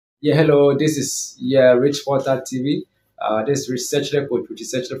Yeah, hello. This is Rich Porter TV. This is Research Coach, which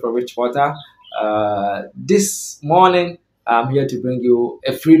is Research for Rich Porter. This morning, I'm here to bring you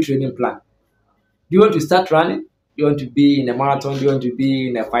a free training plan. Do you want to start running? Do you want to be in a marathon? Do you want to be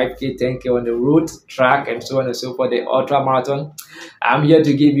in a 5K, 10K on the road, track, and so on and so forth, the ultra marathon? I'm here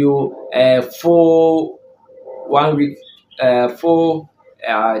to give you a full 1 week, full.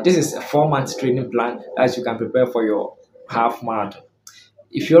 This is a 4 months training plan that you can prepare for your half marathon.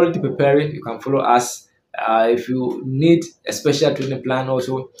 If you're already preparing, you can follow us. If you need a special training plan,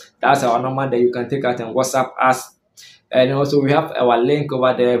 also that's our number that you can take out and WhatsApp us. And also we have our link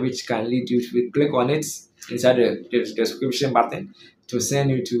over there which can lead you to click on it inside the description button to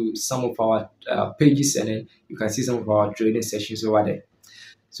send you to some of our pages, and then you can see some of our training sessions over there.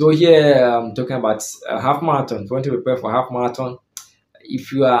 So here I'm talking about half marathon. If you want to prepare for half marathon,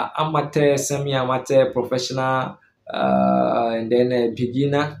 if you are amateur, semi-amateur, professional, and then a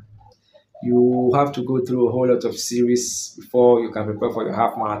beginner, you have to go through a whole lot of series before you can prepare for your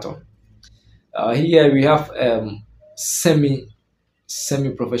half marathon. Here we have semi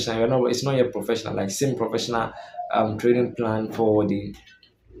professional. It's not yet professional, like semi-professional training plan for the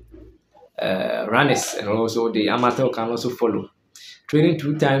runners, and also the amateur can also follow. Training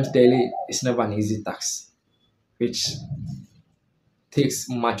 2 times daily is never an easy task, which takes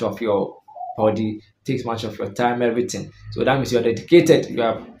much of your body, takes much of your time, everything. So that means you are dedicated. You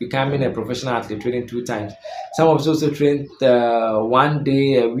are becoming a professional athlete, training 2 times. Some of us also train 1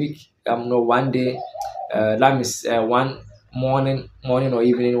 day a week. No, 1 day. That means one morning or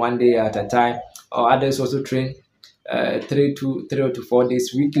evening, 1 day at a time. Or others also train 3 or 4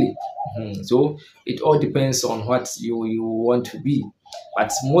 days weekly. So it all depends on what you want to be,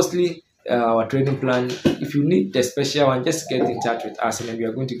 but mostly our training plan, if you need the special one, just get in touch with us and then we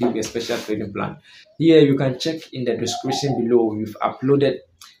are going to give you a special training plan. Here you can check in the description below. We've uploaded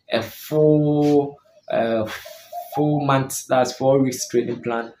a full month, that's 4 weeks training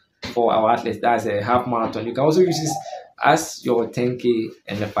plan for our athletes. That's a half marathon. You can also use this as your 10K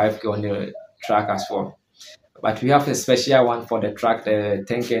and the 5K on the track as well. But we have a special one for the track, the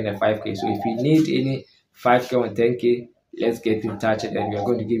 10K and the 5K. So if you need any 5K or 10K, let's get in touch and then we are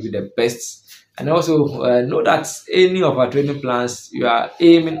going to give you the best. And also know that any of our training plans, you are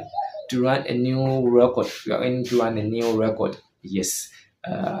aiming to run a new record. We are aiming to run a new record. Yes.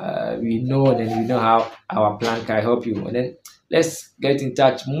 We know, and then we know how our plan can help you. And then let's get in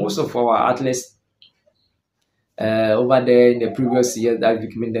touch. Most of our athletes over there in the previous years that we've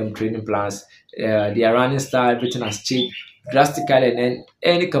given them training plans, their running style, everything has changed drastically, and then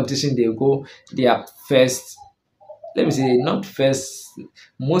any competition they go, they are first. Let me say not first.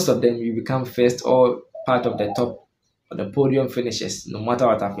 Most of them you become first or part of the top of the podium finishes. No matter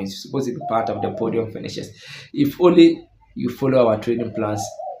what happens, you're supposed to be part of the podium finishes. If only you follow our training plans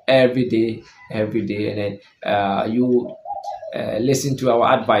every day, and then you listen to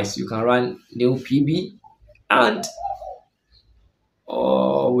our advice, you can run new PB and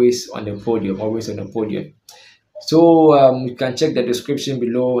always on the podium, always on the podium. So you can check the description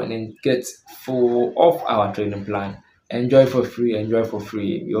below and then get full of our training plan. Enjoy for free, enjoy for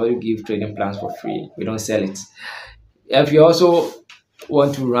free. We only give training plans for free. We don't sell it. If you also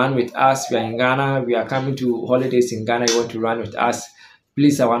want to run with us, we are in Ghana. We are coming to holidays in Ghana. You want to run with us?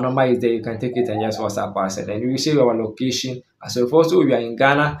 Please, our number is there. You can take it and just WhatsApp us, and then we will share our location. So if also we are in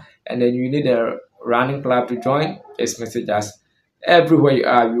Ghana and then you need a running club to join, just message us. Everywhere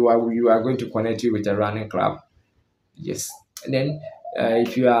you are going to connect you with a running club. Yes. And then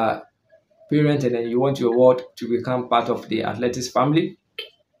if you are parent and then you want your ward to become part of the athletics family,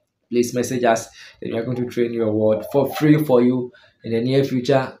 please message us. Then we are going to train your ward for free for you. In the near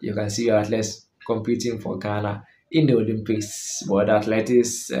future, you can see your athletes competing for Ghana in the Olympics, World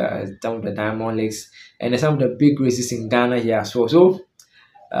Athletics, some of the Diamond Leagues, and some of the big races in Ghana here as well. So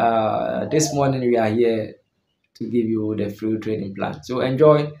this morning we are here to give you the free training plan. So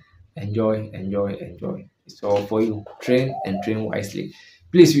enjoy, enjoy, enjoy, enjoy. It's all for you. Train and train wisely.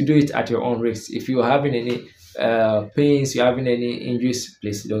 Please, you do it at your own risk. If you're having any pains, you're having any injuries,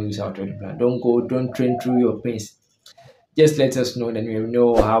 please don't use our training plan. Don't train through your pains. Just let us know, then we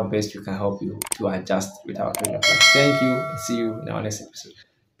know how best we can help you to adjust with our training plan. Thank you, and see you in our next episode.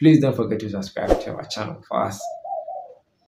 Please don't forget to subscribe to our channel for us.